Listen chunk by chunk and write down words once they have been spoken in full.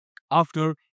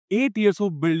after 8 years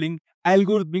of building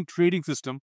algorithmic trading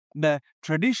system the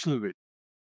traditional way,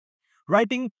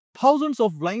 writing thousands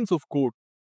of lines of code,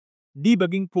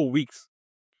 debugging for weeks,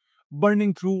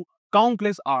 burning through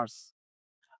countless hours,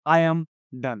 I am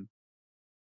done.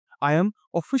 I am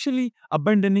officially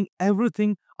abandoning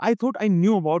everything I thought I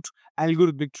knew about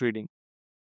algorithmic trading.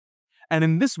 And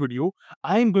in this video,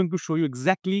 I am going to show you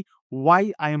exactly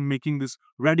why I am making this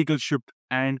radical shift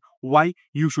and why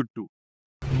you should too.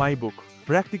 My book,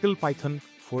 Practical Python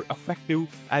for Effective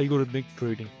Algorithmic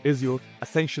Trading, is your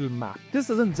essential map. This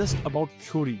isn't just about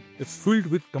theory, it's filled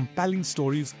with compelling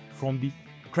stories from the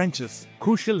trenches,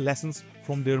 crucial lessons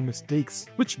from their mistakes,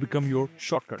 which become your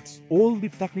shortcuts. All the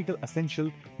technical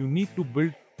essential you need to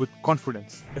build with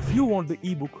confidence. If you want the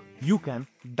ebook, you can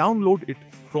download it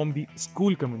from the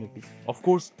school community, of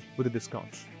course with a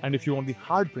discount. And if you want the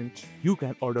hard print, you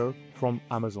can order from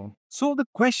Amazon. So the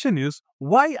question is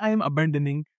why I am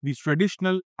abandoning the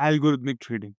traditional algorithmic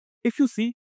trading. If you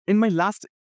see, in my last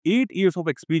 8 years of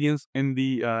experience in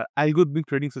the algorithmic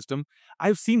trading system,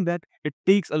 I've seen that it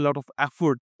takes a lot of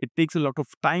effort, it takes a lot of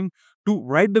time to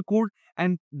write the code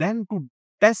and then to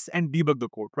test and debug the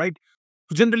code, right?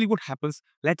 So generally what happens,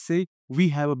 let's say we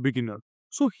have a beginner.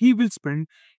 So he will spend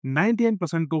 99%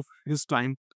 of his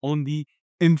time on the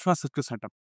infrastructure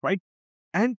setup, right?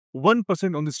 And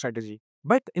 1% on the strategy.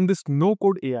 But in this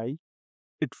no-code AI,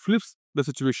 it flips the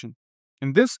situation.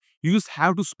 In this, you just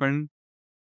have to spend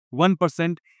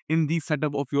 1% in the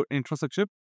setup of your infrastructure,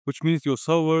 which means your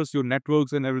servers, your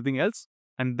networks, and everything else.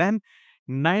 And then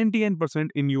 99%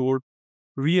 in your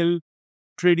real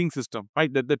trading system,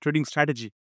 right? The trading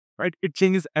strategy, right? It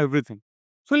changes everything.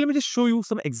 So let me just show you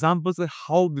some examples of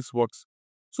how this works.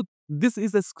 So this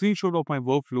is a screenshot of my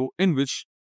workflow in which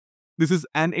this is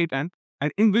an 8N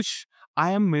and in which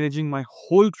I am managing my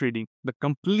whole trading, the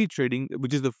complete trading,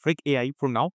 which is the FreqAI for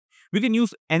now. We can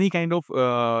use any kind of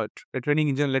trading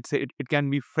engine. Let's say it can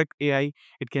be FreqAI,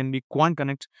 it can be Quant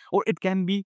Connect, or it can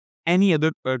be any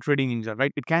other trading engine,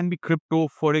 right? It can be crypto,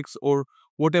 forex, or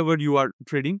whatever you are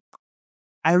trading.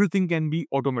 Everything can be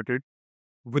automated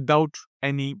without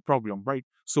any problem, right?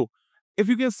 So if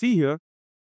you can see here,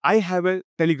 I have a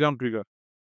Telegram trigger,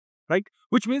 right?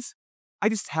 Which means I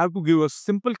just have to give a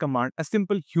simple command, a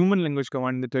simple human language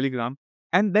command in the Telegram,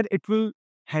 and then it will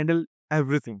handle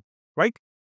everything, right?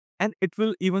 And it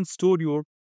will even store your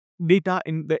data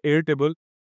in the Airtable.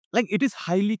 Like it is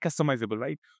highly customizable,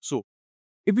 right? So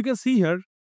if you can see here,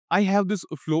 I have this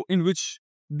flow in which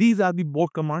these are the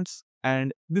bot commands,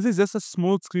 and this is just a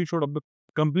small screenshot of the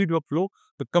complete workflow.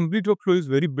 The complete workflow is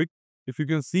very big. If you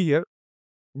can see here,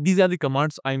 these are the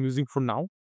commands I'm using for now.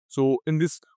 So in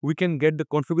this, we can get the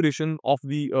configuration of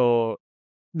the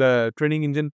training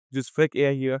engine, just Freq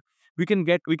AI here. We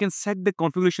can set the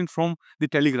configuration from the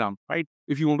Telegram, right?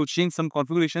 If you want to change some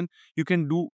configuration, you can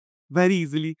do very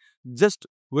easily just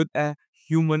with a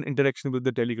human interaction with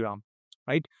the Telegram,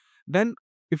 right? Then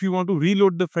if you want to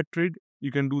reload the Fed trade,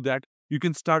 you can do that. You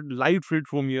can start live trade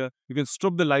from here. You can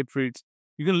stop the live trades.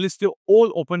 You can list your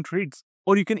all open trades,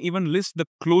 or you can even list the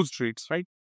closed trades, right?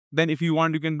 Then if you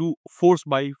want, you can do force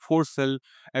buy, force sell,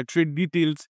 trade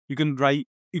details. You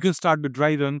can start the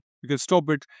dry run, you can stop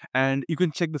it, and you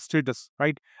can check the status,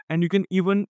 right? And you can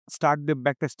even start the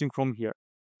backtesting from here.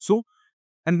 So,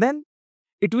 and then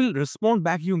it will respond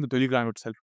back you in the Telegram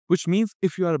itself, which means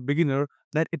if you are a beginner,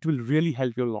 that it will really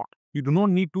help you a lot. You do not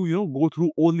need to, go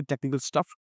through all the technical stuff,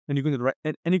 and you can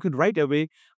and you can right away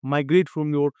migrate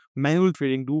from your manual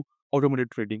trading to automated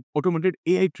trading, automated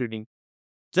AI trading,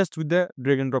 just with the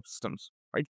drag and drop systems,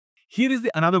 right? Here is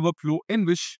the another workflow in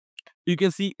which you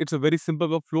can see it's a very simple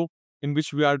workflow in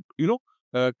which we are,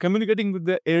 communicating with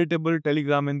the Airtable,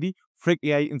 Telegram, and the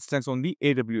FreqAI instance on the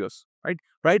AWS, right?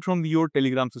 Right from your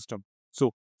Telegram system.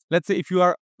 So let's say if you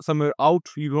are somewhere out,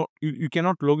 you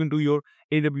cannot log into your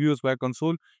AWS via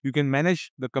console. You can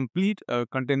manage the complete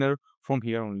container from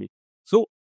here only. So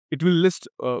it will list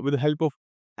with the help of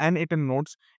N8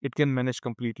 nodes, it can manage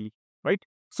completely, right?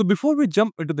 So before we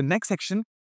jump into the next section,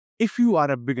 if you are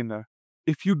a beginner,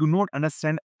 if you do not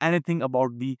understand anything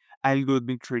about the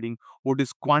algorithmic trading, what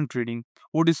is quant trading,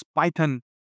 what is Python,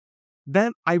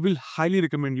 then I will highly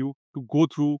recommend you to go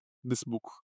through this book.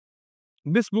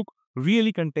 This book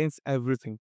really contains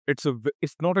everything. It's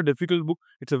not a difficult book,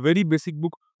 it's a very basic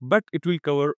book, but it will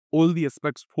cover all the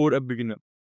aspects for a beginner.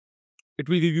 It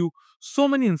will give you so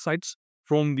many insights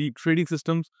from the trading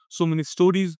systems, so many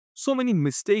stories, so many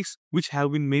mistakes which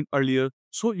have been made earlier,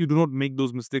 so you do not make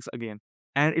those mistakes again.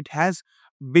 And it has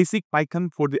basic Python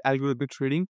for the algorithmic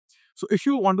trading. So if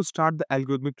you want to start the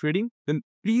algorithmic trading, then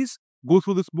please go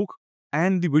through this book.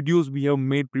 and the videos we have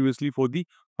made previously for the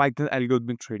Python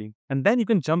algorithmic trading. And then you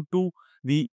can jump to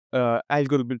the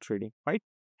algorithmic trading, right?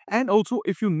 And also,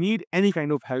 if you need any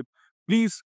kind of help,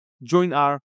 please join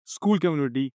our school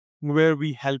community where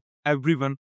we help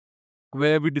everyone,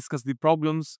 where we discuss the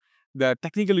problems, the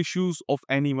technical issues of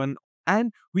anyone,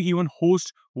 and we even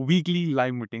host weekly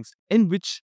live meetings in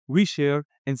which we share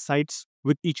insights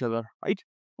with each other, right?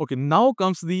 Okay, now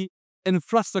comes the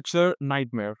infrastructure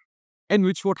nightmare, in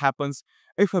which what happens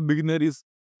if a beginner is,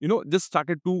 just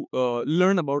started to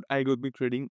learn about algorithmic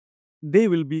trading, they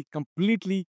will be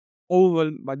completely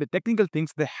overwhelmed by the technical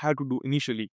things they have to do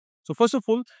initially. So first of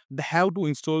all, they have to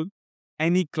install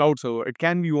any cloud server. It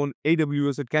can be on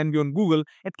AWS, it can be on Google,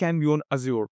 it can be on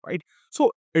Azure, right?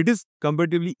 So it is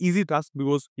comparatively easy task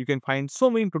because you can find so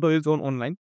many tutorials on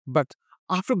online. But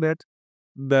after that,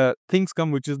 the things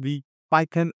come, which is the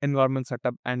Python environment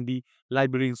setup and the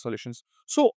library installations.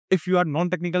 So if you are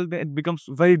non-technical, then it becomes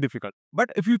very difficult.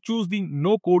 But if you choose the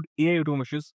no-code AI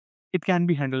automations, it can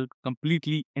be handled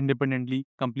completely independently,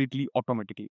 completely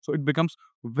automatically. So it becomes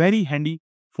very handy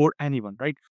for anyone,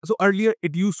 right? So earlier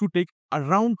it used to take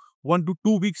around 1 to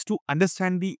 2 weeks to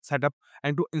understand the setup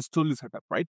and to install the setup,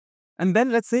 right? And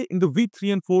then let's say in the week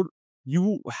 3 and 4,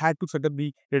 you had to set up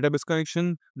the database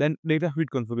connection, then data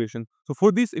feed configuration. So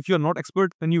for this, if you're not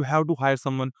expert, then you have to hire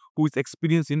someone who is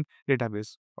experienced in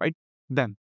database, right?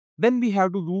 Then, then we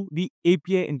have to do the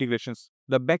API integrations,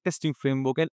 the backtesting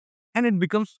framework, and it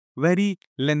becomes very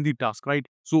lengthy task, right?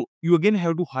 So you again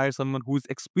have to hire someone who is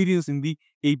experienced in the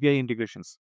API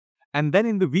integrations. And then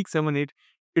in the week 7, 8,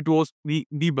 it was the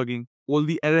debugging, all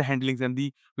the error handlings and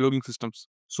the logging systems.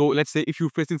 So let's say if you're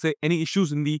facing say any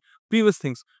issues in the previous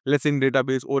things, let's say in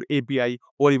database or API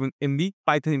or even in the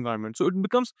Python environment. So it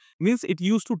becomes means it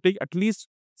used to take at least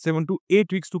 7 to 8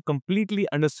 weeks to completely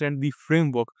understand the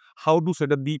framework, how to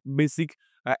set up the basic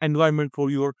environment for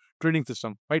your trading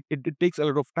system, right? It takes a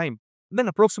lot of time. Then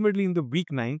approximately in the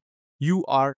week 9, you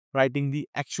are writing the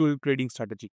actual trading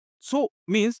strategy. So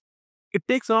means it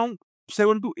takes around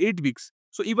 7 to 8 weeks.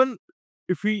 So even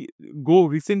if we go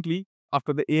recently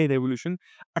after the AI revolution,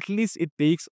 at least it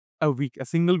takes a week, a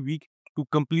single week to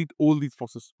complete all these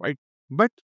process, right?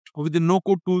 But with the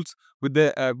no-code tools, with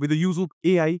the use of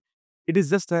AI, it is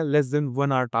just a less than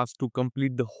 1 hour task to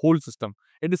complete the whole system.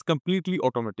 It is completely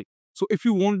automatic. So if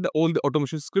you want all the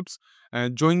automation scripts,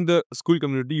 join the school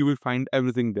community, you will find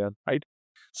everything there, right?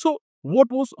 So what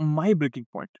was my breaking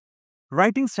point?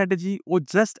 Writing strategy was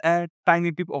just a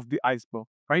tiny tip of the iceberg,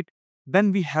 right?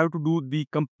 Then we have to do the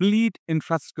complete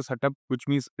infrastructure setup, which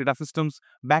means data systems,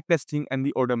 backtesting, and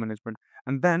the order management.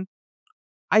 And then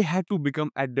I had to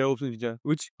become a DevOps engineer,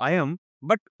 which I am.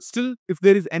 But still, if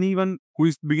there is anyone who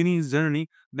is beginning his journey,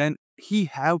 then he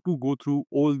have to go through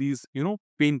all these,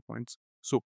 pain points.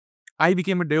 So I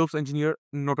became a DevOps engineer,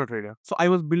 not a trader. So I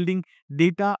was building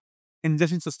data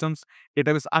ingestion systems,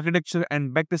 database architecture,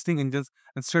 and backtesting engines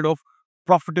instead of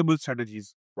profitable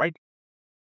strategies, right?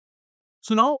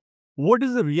 So now, what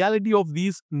is the reality of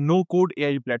these no-code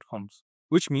AI platforms?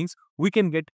 Which means we can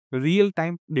get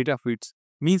real-time data feeds.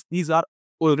 Means these are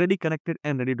already connected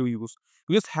and ready to use.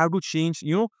 You just have to change,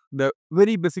 the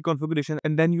very basic configuration,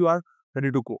 and then you are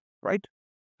ready to go, right?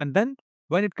 And then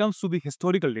when it comes to the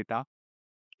historical data,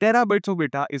 terabytes of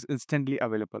data is instantly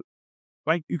available,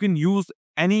 right? You can use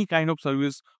any kind of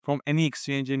service from any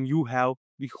exchange and you have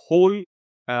the whole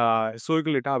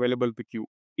historical data available with you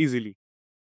easily.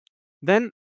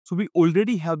 Then, so we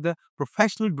already have the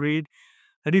professional grade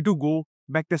ready to go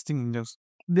backtesting engines.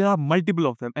 There are multiple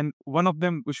of them, and one of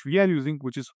them which we are using,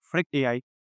 which is FreqAI,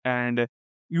 and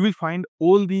you will find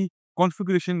all the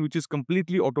configuration which is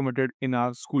completely automated in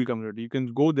our school community. You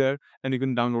can go there and you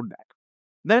can download that.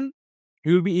 Then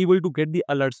you will be able to get the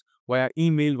alerts via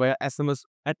email, via SMS,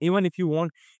 and even if you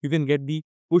want, you can get the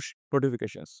push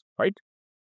notifications, right?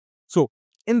 So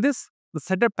in this, the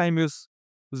setup time is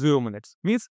 0 minutes.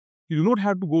 Means you do not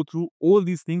have to go through all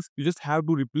these things. You just have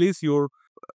to replace your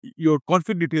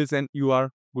config details and you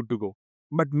are good to go.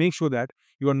 But make sure that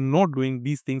you are not doing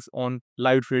these things on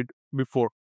live trade before.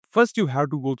 First, you have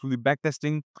to go through the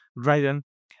backtesting, dry run,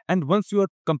 and once you are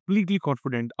completely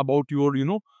confident about your,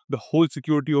 the whole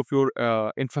security of your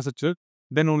infrastructure,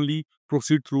 then only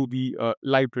proceed through the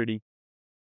live trading.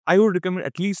 I would recommend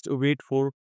at least wait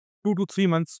for 2 to 3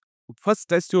 months. First,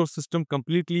 test your system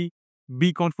completely.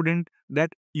 Be confident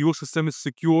that your system is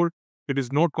secure, it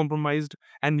is not compromised,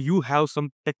 and you have some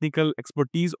technical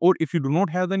expertise. Or if you do not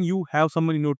have, then you have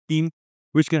someone in your team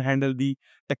which can handle the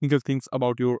technical things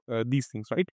about your these things,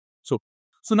 right? So,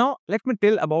 so now let me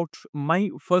tell about my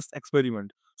first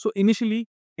experiment. So initially,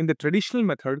 in the traditional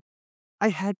method, I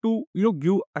had to,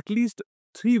 give at least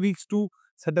 3 weeks to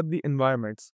set up the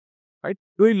environments, right?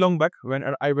 Very long back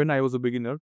when I was a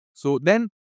beginner. So then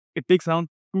it takes around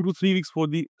 2 to 3 weeks for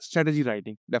the strategy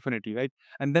writing, definitely, right?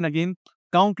 And then again,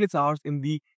 countless hours in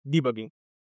the debugging.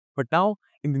 But now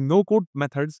in the no code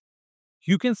methods,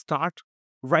 you can start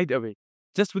right away.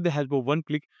 Just with the help of one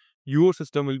click, your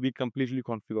system will be completely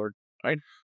configured, right?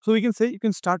 So we can say you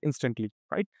can start instantly,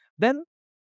 right? Then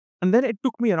and then it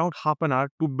took me around half an hour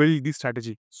to build this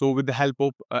strategy. So with the help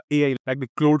of AI, like the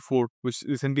Claude 4, which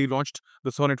recently launched,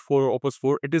 the Sonnet 4 or Opus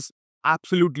 4, it is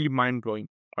absolutely mind blowing,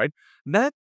 right?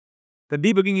 That the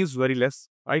debugging is very less,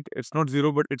 right? It's not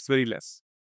zero, but it's very less.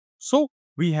 So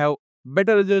we have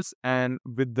better results and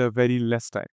with the very less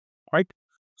time, right?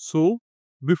 So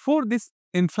before this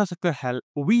infrastructure hell,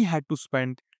 we had to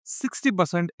spend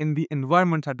 60% in the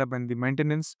environment setup and the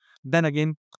maintenance, then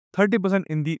again 30%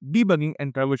 in the debugging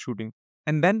and troubleshooting,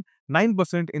 and then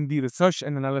 9% in the research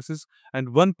and analysis, and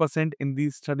 1% in the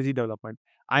strategy development.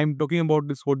 I'm talking about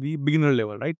this for the beginner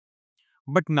level, right?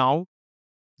 But now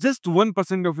just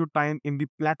 1% of your time in the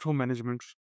platform management,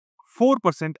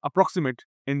 4% approximate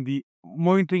in the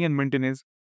monitoring and maintenance,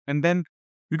 and then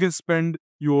you can spend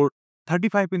your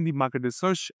 35 in the market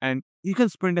research, and you can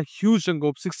spend a huge chunk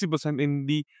of 60% in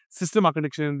the system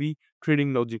architecture and the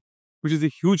trading logic, which is a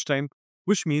huge time,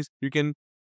 which means you can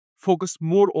focus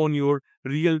more on your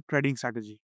real trading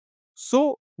strategy.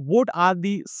 So what are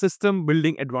the system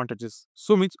building advantages?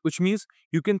 Which means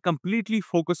you can completely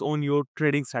focus on your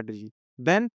trading strategy.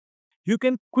 Then you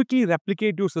can quickly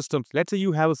replicate your systems. Let's say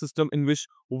you have a system in which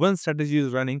one strategy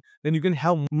is running, then you can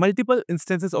have multiple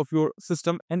instances of your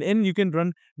system, and then you can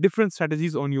run different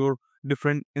strategies on your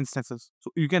different instances. So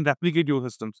you can replicate your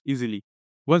systems easily.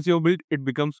 Once you're built, it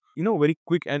becomes, very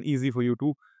quick and easy for you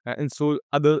to install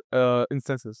other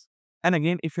instances. And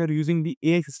again, if you're using the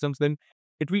AI systems, then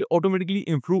it will automatically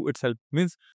improve itself.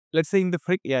 Means, let's say in the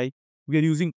FreqAI, we are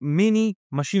using many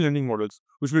machine learning models,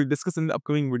 which we'll discuss in the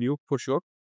upcoming video for sure.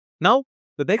 Now,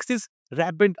 the next is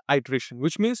rapid iteration,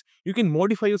 which means you can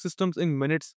modify your systems in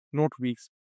minutes, not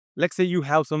weeks. Let's say you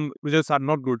have some results are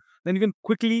not good, then you can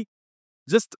quickly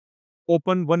just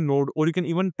open one node, or you can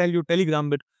even tell your Telegram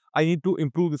that I need to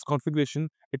improve this configuration.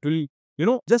 It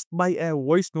will, just by a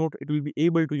voice note, it will be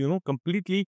able to,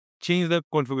 completely change the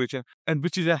configuration, and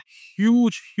which is a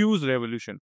huge, huge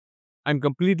revolution. I'm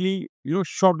completely,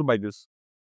 shocked by this.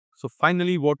 So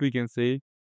finally, what we can say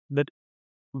that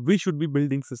we should be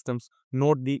building systems,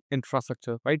 not the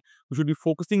infrastructure, right? We should be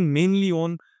focusing mainly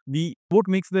on the what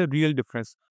makes the real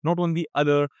difference, not on the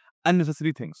other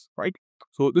unnecessary things, right?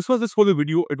 So this was this for the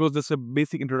video. It was just a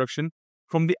basic introduction.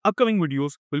 From the upcoming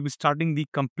videos, we'll be starting the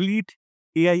complete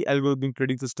AI algorithmic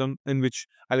trading system, in which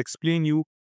I'll explain you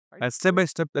step by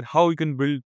step that how you can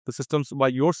build the systems by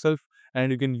yourself,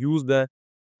 and you can use the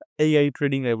AI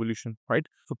trading revolution, right?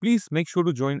 So please make sure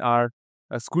to join our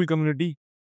school community,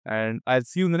 and I'll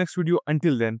see you in the next video.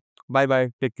 Until then, bye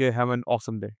bye, take care, have an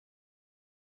awesome day.